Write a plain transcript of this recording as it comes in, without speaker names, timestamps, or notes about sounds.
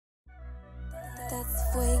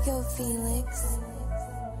Fuego Felix.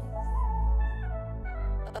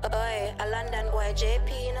 Oi, a London boy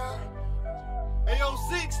JP, you know? Ayo,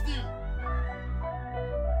 60.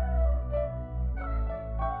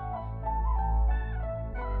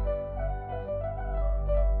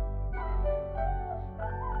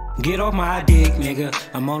 Get off my dick, nigga.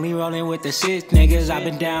 I'm only rolling with the sick niggas. I've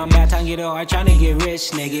been down bad time, get hard tryna get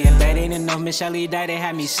rich, nigga. If that ain't enough, Miss Shelly died, they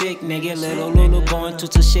had me sick, nigga. Little Lulu going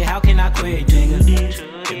through shit, how can I quit, nigga?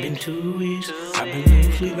 It's been 2 weeks. I've been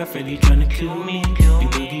loosely, got Freddy tryna kill me. You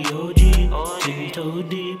boogie OG, 10 toe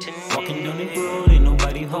deep. Walking down the road, ain't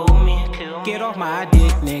nobody hold me. Get off my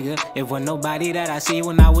dick, nigga. It wasn't nobody that I see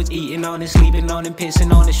when I was eating on it, sleeping on it,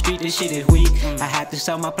 pissing on the street. This shit is weak. I had to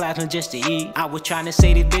sell my plasma just to eat. I was trying to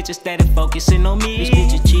say these bitches steady focusing on me. These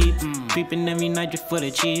bitches cheap, creeping every night just for the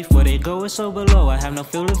chief. Where they go is so below. I have no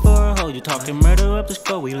feeling for a hoe. You talking murder up the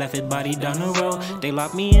score. We left his body down the road. They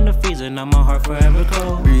locked me in the freezer. Now my heart forever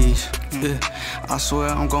cold. Breathe. Yeah. I swear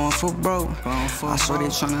I'm going for broke. I swear they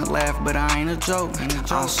tryna laugh, but I ain't a joke.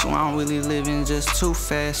 I swear I'm really living just too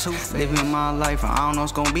fast. Living my life, I don't know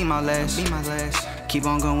it's gonna be my last. Keep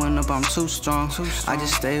on going up, I'm too strong. I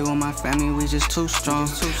just stay with my family, we just too strong.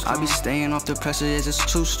 I be staying off the pressure, it's just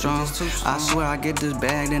too strong. I swear I get this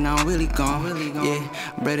bag, then I'm really gone. Yeah,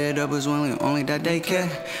 bread it up is only that they care.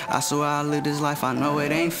 I swear I live this life, I know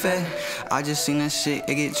it ain't fair. I just seen that shit,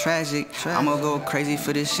 it get tragic. I'ma go crazy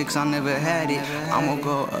for this shit, cause I never had it. I'ma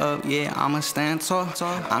go up, yeah, I'ma stand tall.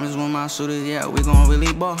 I'm just with my shooters, yeah, we gon'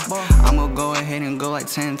 really ball. I'ma go ahead and go like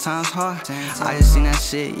 10 times hard. I just seen that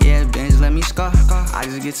shit, yeah, Benz let me scar. I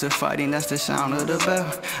just get to fighting, that's the sound of the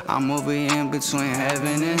bell. I'm over here in between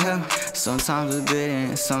heaven and hell. Sometimes it's good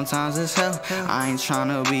and sometimes it's hell. I ain't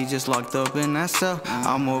tryna be just locked up in that cell.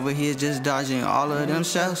 I'm over here just dodging all of them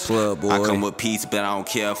shells. Plugboy. I come with peace, but I don't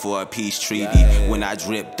care for a peace treaty. When I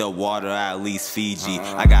drip the water, I at least Fiji.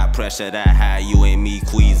 I got pressure that high, you and me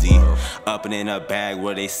queasy. Up and in a bag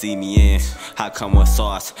where they see me in. I come with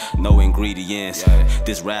sauce, no ingredients.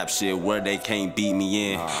 This rap shit where they can't beat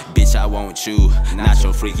me in. Bitch, I want you, not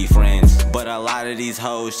your freaky friends. But a lot of these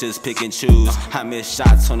hoes just pick and choose. I miss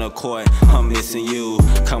shots on the court, I'm missing you.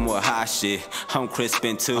 Come with hot shit, I'm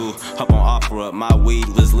crispin' too. Up on Opera, my weed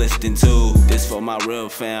was listing too. This for my real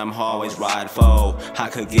fam, always ride foe. I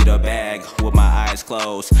could get a bag with my eyes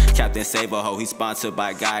closed. Captain Saberho, he sponsored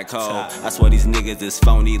by Geico. I swear these niggas is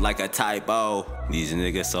phony like a typo. These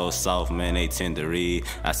niggas so soft, man, they tend to read.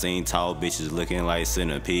 I seen tall bitches looking like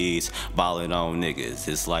centipedes. Ballin' on niggas,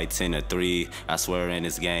 it's like 10 to 3. I swear in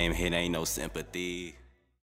this game, it ain't no sympathy.